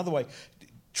 but in another way,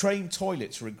 train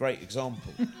toilets are a great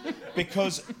example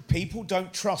because people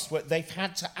don't trust what they've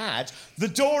had to add. The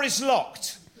door is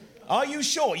locked. Are you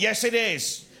sure? Yes, it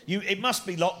is. It must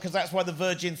be locked because that's why the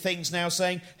Virgin thing's now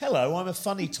saying, hello, I'm a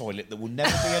funny toilet that will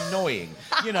never be annoying.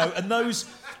 And those...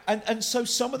 And so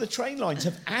some of the train lines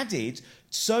have added...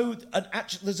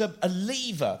 there's a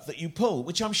lever that you pull,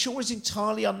 which I'm sure is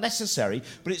entirely unnecessary,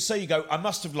 but it's so you go, I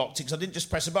must have locked it because I didn't just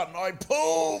press a button. I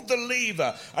pulled the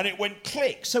lever and it went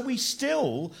click. So we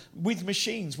still, with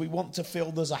machines, we want to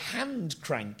feel there's a hand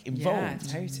crank involved.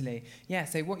 Yeah, totally. Yeah,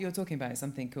 so what you're talking about is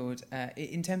something called,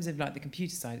 in terms of like the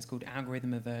computer side, it's called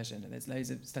algorithm aversion, and there's loads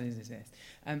of studies of this.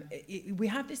 We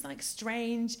have this like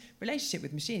strange relationship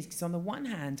with machines because on the one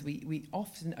hand, we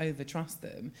often overtrust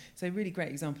them. So a really great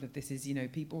example of this is,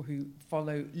 people who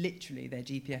follow literally their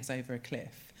GPS over a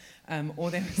cliff.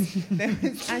 Or there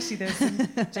was some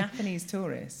Japanese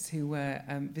tourists who were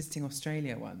visiting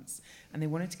Australia once, and they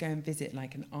wanted to go and visit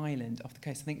like an island off the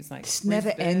coast. I think it's like This Brisbane.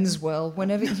 never ends well.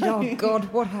 Whenever, oh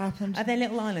God, what happened? Are there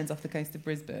little islands off the coast of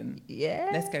Brisbane? Yeah.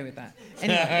 Let's go with that.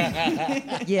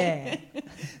 Anyway, Yeah.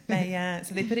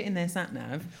 so they put it in their sat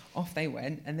nav. Off they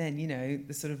went, and then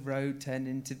the sort of road turned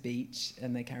into beach,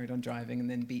 and they carried on driving, and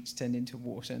then beach turned into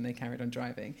water, and they carried on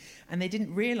driving. And they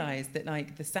didn't realise that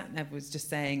like the sat nav was just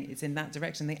saying it's in that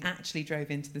direction. They actually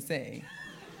drove into the sea.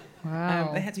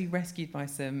 Wow. They had to be rescued by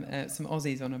some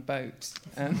Aussies on a boat.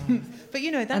 But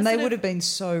that's And they would have been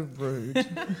so rude.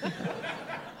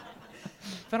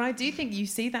 But I do think you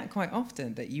see that quite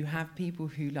often, that you have people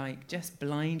who like just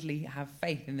blindly have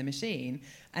faith in the machine,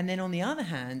 and then on the other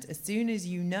hand, as soon as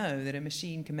you know that a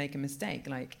machine can make a mistake,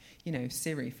 like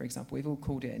Siri, for example, we've all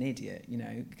called it an idiot,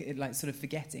 like sort of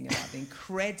forgetting about the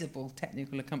incredible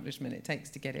technical accomplishment it takes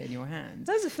to get it in your hands.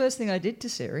 That was the first thing I did to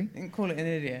Siri. And call it an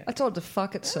idiot. I told it to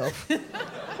fuck itself.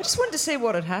 I just wanted to see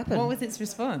what had happened. What was its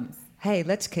response? Hey,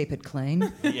 let's keep it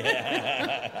clean.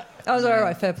 Yeah. I was all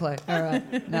right, fair play. All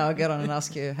right. Now I'll get on and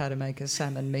ask you how to make a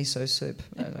salmon miso soup.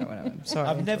 Sorry.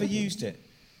 I've never used it.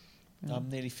 I'm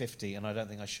nearly 50 and I don't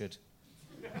think I should.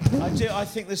 I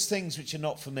think there's things which are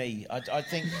not for me. I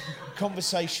think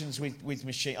conversations with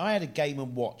machine. I had a Game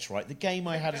 & Watch, right? The game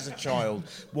I had as a child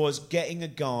was getting a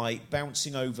guy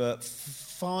bouncing over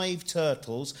 5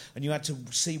 turtles, and you had to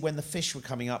see when the fish were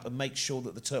coming up and make sure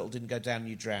that the turtle didn't go down and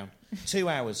you drown. 2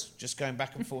 hours just going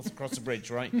back and forth across the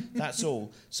bridge, right? That's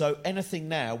all. So anything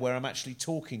now where I'm actually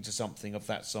talking to something of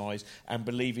that size and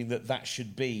believing that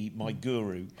should be my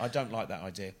guru, I don't like that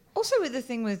idea. Also with the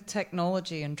thing with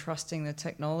technology and trusting the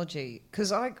technology,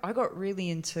 because I got really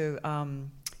into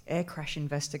air crash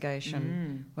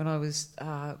investigation when I was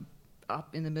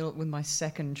up in the middle with my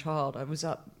second child. I was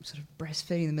up sort of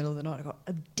breastfeeding in the middle of the night. I got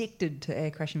addicted to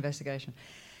air crash investigation.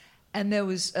 And there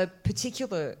was a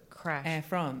particular crash. Air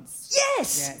France.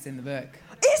 Yes! Yeah, it's in the book.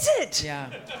 Is it? Yeah.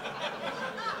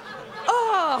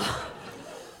 Oh,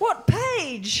 what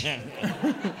page?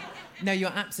 No,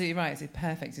 you're absolutely right. It's a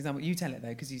perfect example. You tell it, though,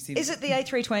 because you've seen Is it the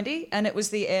A320 and it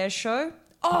was the air show?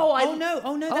 Oh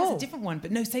no, that's a different one.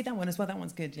 But no, say that one as well. That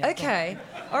one's good. Yeah, okay.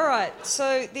 All right.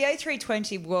 So the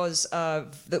A320 was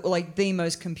the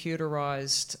most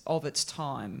computerized of its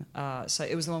time. So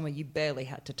it was the one where you barely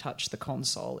had to touch the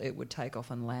console. It would take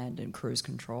off and land and cruise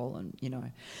control and,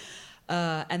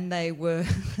 and they were...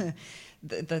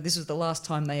 This was the last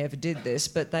time they ever did this,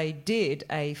 but they did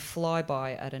a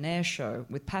flyby at an air show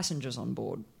with passengers on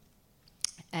board.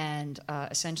 And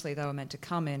essentially they were meant to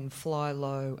come in, fly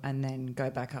low, and then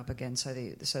go back up again so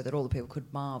that all the people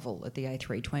could marvel at the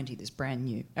A320, this brand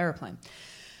new aeroplane.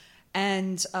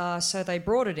 And so they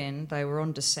brought it in, they were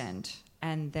on descent,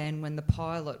 and then when the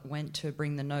pilot went to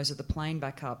bring the nose of the plane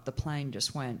back up, the plane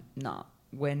just went, nah,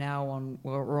 we're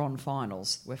on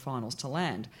finals, we're finals to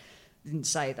land. Didn't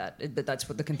say that, but that's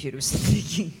what the computer was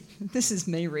thinking. This is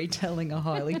me retelling a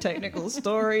highly technical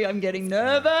story. I'm getting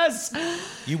nervous.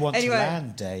 You want to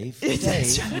land, Dave.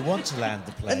 Dave, you want to land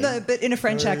the plane. No, but in a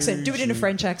French accent. Do it in a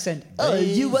French accent. Oh,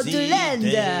 you want to land?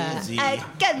 I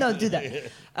cannot do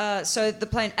that. So the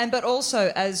plane, but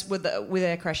also as with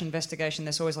air crash investigation,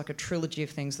 there's always like a trilogy of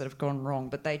things that have gone wrong.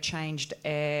 But they changed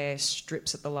air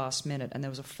strips at the last minute, and there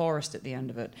was a forest at the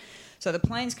end of it. So the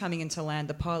plane's coming in to land,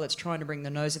 the pilot's trying to bring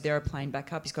the nose of the aeroplane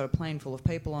back up, he's got a plane full of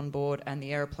people on board, and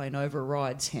the aeroplane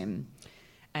overrides him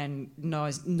and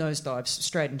nosedives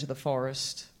straight into the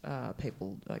forest,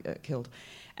 people killed.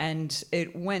 And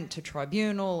it went to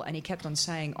tribunal, and he kept on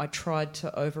saying, I tried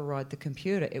to override the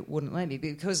computer, it wouldn't let me,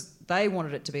 because they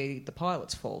wanted it to be the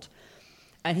pilot's fault.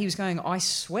 And he was going, I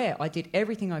swear, I did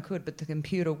everything I could, but the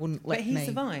computer wouldn't let me. But he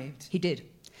survived. He did.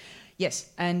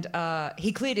 Yes, and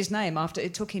he cleared his name after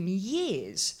it took him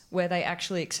years where they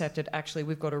actually accepted,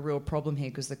 we've got a real problem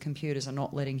here because the computers are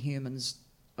not letting humans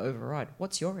override.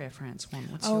 What's your Air France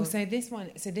one? So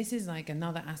this is like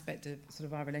another aspect of sort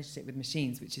of our relationship with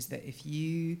machines, which is that if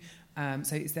you... I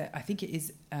think it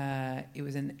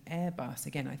was an Airbus,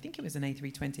 again, I think it was an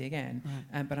A320 again,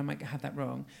 right. But I might have that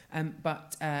wrong.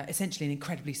 But essentially an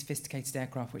incredibly sophisticated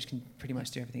aircraft which can pretty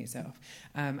much do everything itself.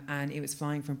 And it was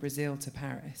flying from Brazil to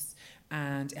Paris.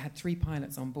 And it had 3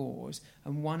 pilots on board,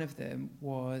 and one of them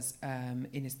was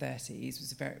in his 30s,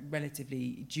 was a very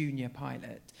relatively junior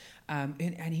pilot,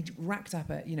 and he'd racked up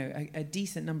a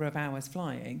decent number of hours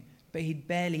flying, but he'd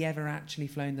barely ever actually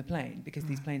flown the plane because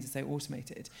these planes are so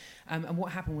automated. And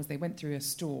what happened was they went through a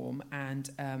storm, and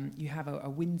you have a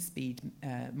wind speed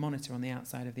monitor on the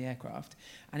outside of the aircraft,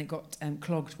 and it got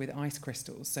clogged with ice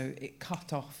crystals, so it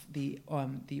cut off the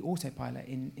autopilot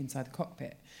inside the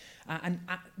cockpit.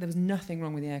 There was nothing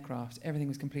wrong with the aircraft. Everything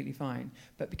was completely fine.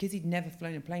 But because he'd never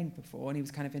flown a plane before and he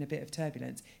was kind of in a bit of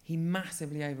turbulence, he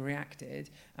massively overreacted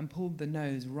and pulled the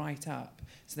nose right up.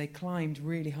 So they climbed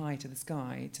really high to the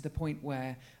sky to the point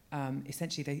where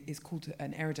essentially it's called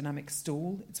an aerodynamic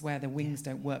stall. It's where the wings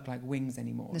don't work like wings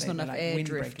anymore. There's not enough like air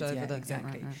drift over the...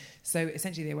 Exactly. Right. So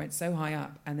essentially they went so high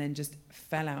up and then just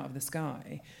fell out of the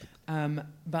sky.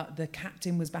 But the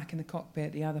captain was back in the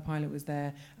cockpit, the other pilot was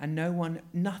there, and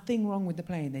nothing wrong with the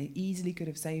plane. They easily could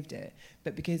have saved it.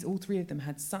 But because all three of them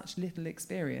had such little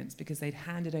experience, because they'd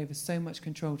handed over so much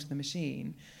control to the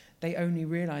machine, they only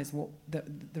realised what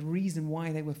the reason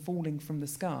why they were falling from the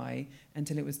sky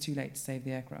until it was too late to save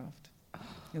the aircraft.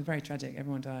 It was very tragic.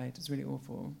 Everyone died. It was really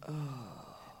awful.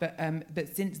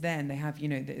 But since then, they have,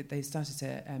 they started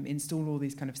to install all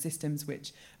these kind of systems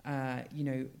which,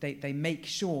 they make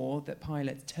sure that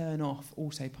pilots turn off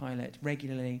autopilot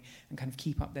regularly and kind of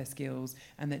keep up their skills,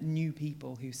 and that new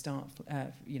people who start,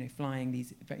 flying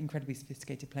these incredibly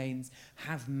sophisticated planes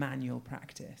have manual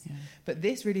practice. Yeah. But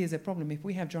this really is a problem. If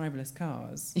we have driverless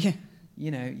cars... Yeah.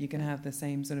 You're going to have the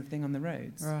same sort of thing on the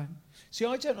roads. Right. See,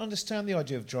 I don't understand the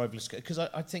idea of driverless, because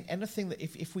I think anything that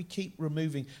if we keep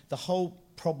removing... The whole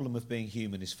problem of being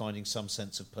human is finding some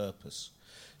sense of purpose.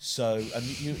 So, and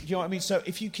you know what I mean? So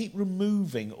if you keep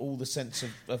removing all the sense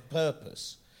of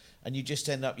purpose, and you just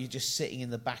end up, you're just sitting in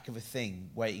the back of a thing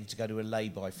waiting to go to a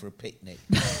lay-by for a picnic,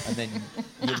 and then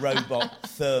your robot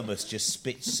thermos just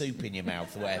spits soup in your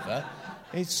mouth or whatever...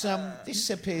 It's this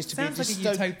appears to Sounds be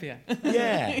like a utopia.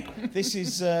 Yeah, this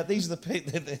is these are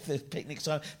the picnic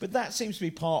time, but that seems to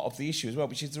be part of the issue as well,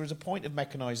 which is there is a point of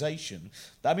mechanisation.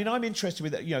 I mean, I'm interested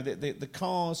with the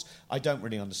cars. I don't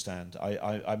really understand.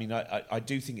 I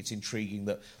do think it's intriguing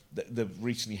that there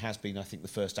recently has been, I think, the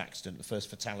first accident, the first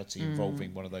fatality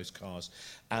involving one of those cars,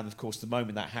 and of course the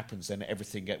moment that happens, then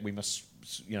everything we must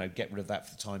get rid of that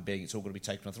for the time being. It's all going to be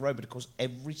taken off the road, but of course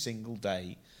every single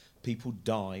day people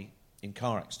die in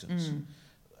car accidents.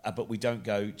 But we don't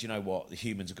go, do you know what, the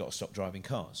humans have got to stop driving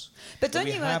cars. But don't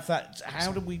we you have that?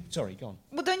 How do we... Sorry, go on.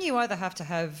 Well, don't you either have to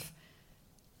have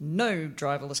no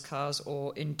driverless cars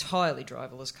or entirely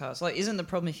driverless cars? Like, isn't the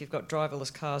problem if you've got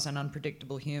driverless cars and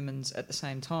unpredictable humans at the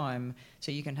same time?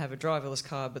 So you can have a driverless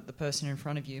car, but the person in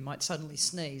front of you might suddenly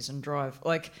sneeze and drive...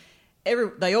 Like...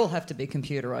 they all have to be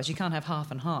computerised. You can't have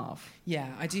half and half.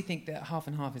 Yeah, I do think that half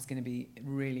and half is going to be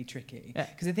really tricky.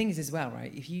 Because the thing is as well,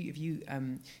 right, if you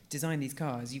design these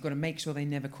cars, you've got to make sure they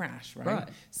never crash, right?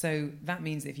 So that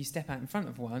means that if you step out in front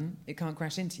of one, it can't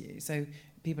crash into you. So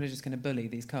people are just going to bully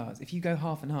these cars. If you go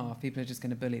half and half, people are just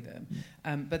going to bully them.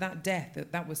 But that death,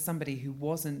 that was somebody who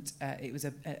wasn't... it was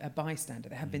a bystander.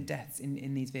 There have been deaths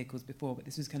in these vehicles before, but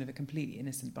this was kind of a completely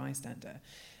innocent bystander.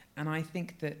 And I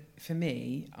think that, for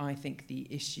me, the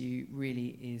issue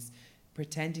really is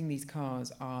pretending these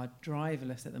cars are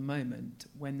driverless at the moment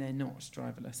when they're not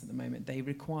driverless at the moment. They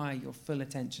require your full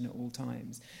attention at all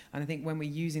times. And I think when we're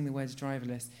using the words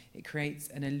driverless, it creates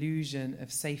an illusion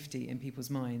of safety in people's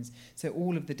minds. So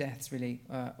all of the deaths really,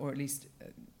 or at least,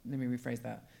 let me rephrase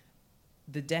that,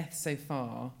 the deaths so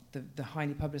far, the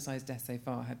highly publicised deaths so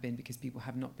far have been because people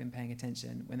have not been paying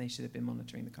attention when they should have been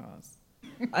monitoring the cars.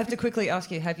 I have to quickly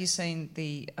ask you, have you seen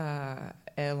the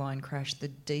airline crash, the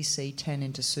DC-10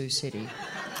 into Sioux City?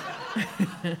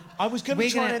 I was going to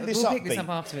try and end this up. We'll pick this up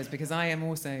afterwards because I am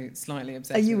also slightly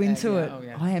obsessed with it. Are you into it? Oh,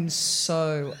 yeah. I am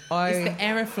so... It's the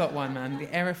Aeroflot one, man. The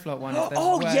Aeroflot one. Is the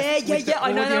worst. Yeah.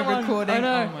 I know that one. Recording. I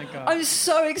know. Oh, my God. I'm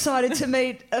so excited to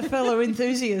meet a fellow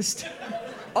enthusiast.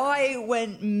 I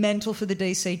went mental for the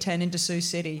DC-10 into Sioux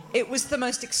City. It was the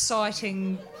most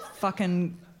exciting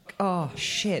fucking... Oh,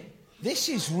 shit. This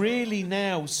is really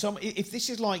now if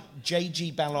this is like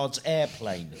J.G. Ballard's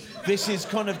Airplane, this is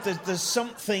kind of there's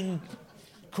something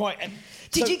quite.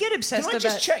 Did you get obsessed about? Can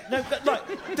I just check? No,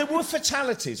 there were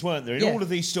fatalities, weren't there, in all of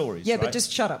these stories? Yeah, right? but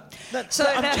just shut up.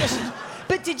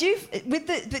 But did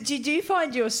you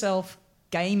find yourself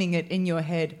gaming it in your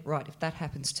head? Right, if that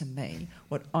happens to me,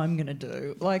 what I'm going to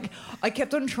do? Like, I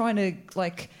kept on trying to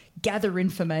gather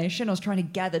information. I was trying to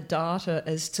gather data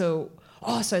as to.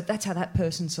 Oh, so that's how that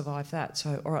person survived that.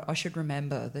 So, all right, I should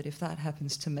remember that if that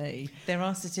happens to me... There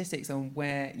are statistics on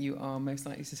where you are most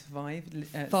likely to survive.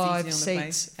 5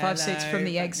 seats from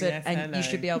the exit, you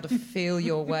should be able to feel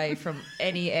your way from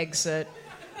any exit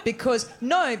Because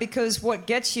what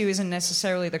gets you isn't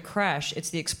necessarily the crash, it's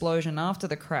the explosion after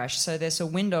the crash. So there's a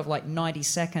window of like 90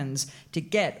 seconds to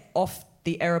get off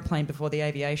the aeroplane before the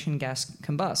aviation gas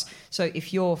combusts. So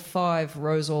if you're 5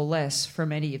 rows or less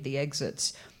from any of the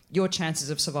exits, your chances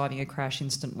of surviving a crash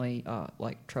instantly are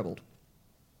like trebled.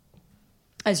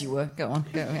 As you were. Go on.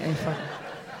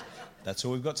 That's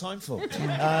all we've got time for.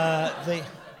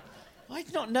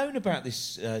 I'd not known about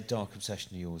this dark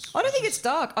obsession of yours. I don't think it's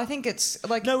dark. I think it's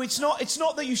like... No, it's not. It's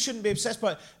not that you shouldn't be obsessed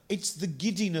by it. It's the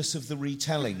giddiness of the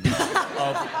retelling.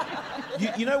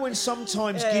 You know when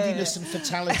sometimes giddiness and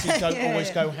fatality don't always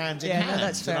go hand in hand? No,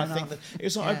 that's fair and I enough. think that it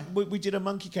was like we did a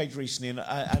monkey cage recently,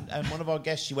 and one of our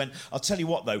guests, she went, "I'll tell you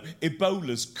what though,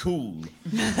 Ebola's cool."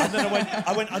 And then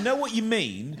I went, "I know what you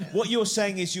mean. What you're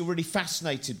saying is you're really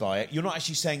fascinated by it. You're not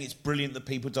actually saying it's brilliant that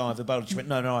people die of Ebola." She went,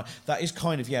 "No, that is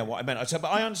kind of what I meant." I said, "But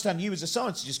I understand you as a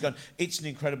scientist just going, it's an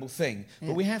incredible thing,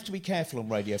 but we have to be careful on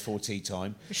Radio 4 Tea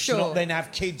Time. Sure. To not then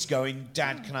have kids going,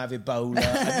 Dad, can I have Ebola?"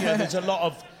 And, there's a lot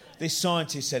of. This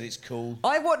scientist said it's cool.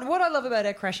 What I love about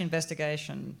Air Crash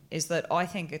Investigation is that I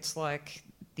think it's like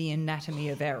the anatomy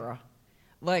of error.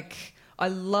 Like, I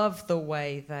love the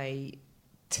way they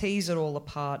tease it all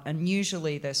apart, and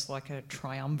usually there's like a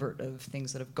triumvirate of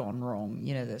things that have gone wrong.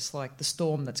 There's like the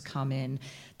storm that's come in,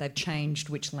 they've changed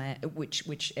which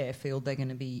airfield they're going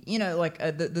to be. Like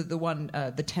the one,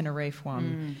 the Tenerife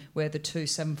one, where the 2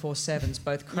 747s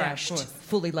both crashed,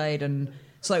 fully laden.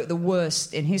 So the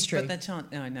worst in history. But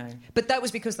I know. But that was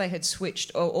because they had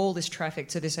switched all this traffic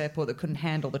to this airport that couldn't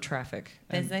handle the traffic.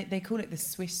 They call it the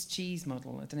Swiss cheese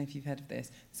model. I don't know if you've heard of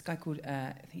this. This guy called,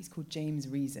 I think he's called James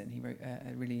Reason. He wrote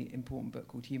a really important book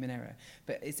called Human Error.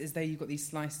 But it's as though you've got these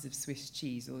slices of Swiss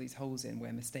cheese, all these holes in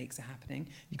where mistakes are happening.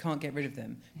 You can't get rid of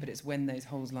them, but it's when those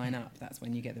holes line up, that's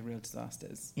when you get the real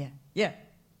disasters. Yeah.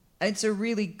 It's a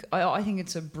really... I think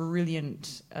it's a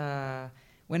brilliant...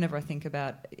 whenever I think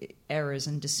about errors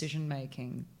and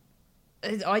decision-making,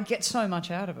 I get so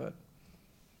much out of it.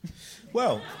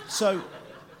 Well, so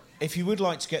if you would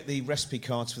like to get the recipe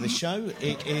cards for this show,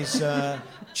 it is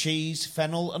cheese,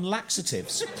 fennel and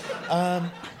laxatives.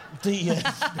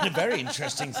 It's been a very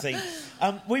interesting thing.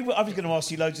 I was going to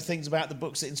ask you loads of things about the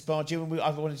books that inspired you, and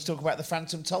I wanted to talk about the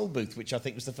Phantom Toll Booth, which I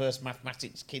think was the first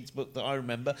mathematics kids book that I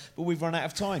remember, but we've run out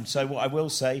of time. So what I will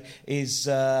say is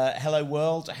Hello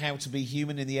World, How to Be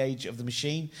Human in the Age of the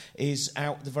Machine is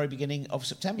out at the very beginning of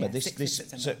September. 6th of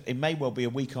September. So it may well be a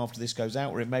week after this goes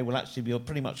out, or it may well actually be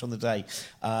pretty much on the day.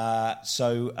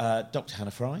 Dr.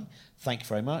 Hannah Fry, thank you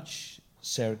very much.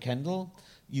 Sarah Kendall,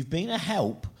 you've been a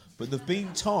help. But there have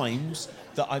been times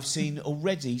that I've seen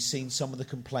some of the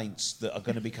complaints that are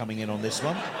going to be coming in on this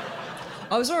one.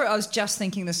 I was just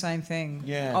thinking the same thing.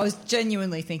 Yeah. I was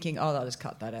genuinely thinking, I'll just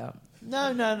cut that out.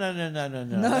 No. No,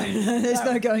 there's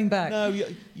no going back. No,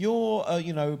 you're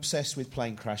obsessed with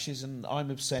plane crashes, and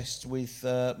I'm obsessed with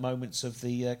moments of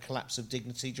the collapse of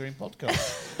dignity during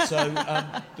podcasts. So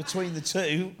between the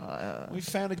two, we've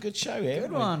found a good show here.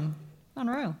 Good one.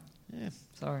 Unreal. Yeah.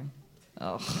 Sorry.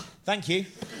 Oh. Thank you.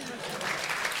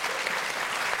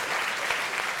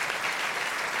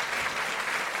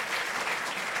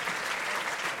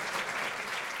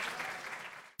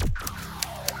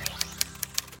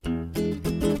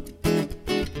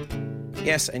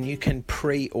 Yes, and you can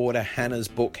pre-order Hannah's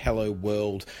book, Hello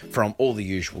World, from all the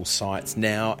usual sites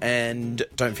now. And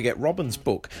don't forget Robin's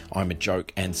book, I'm a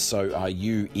Joke and So Are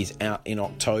You, is out in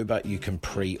October. You can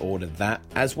pre-order that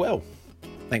as well.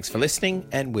 Thanks for listening,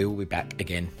 and we'll be back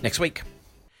again next week.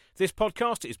 This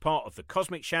podcast is part of the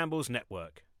Cosmic Shambles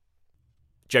Network.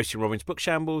 Josie Robin's Book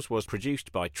Shambles was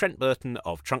produced by Trent Burton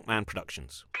of Trunkman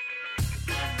Productions.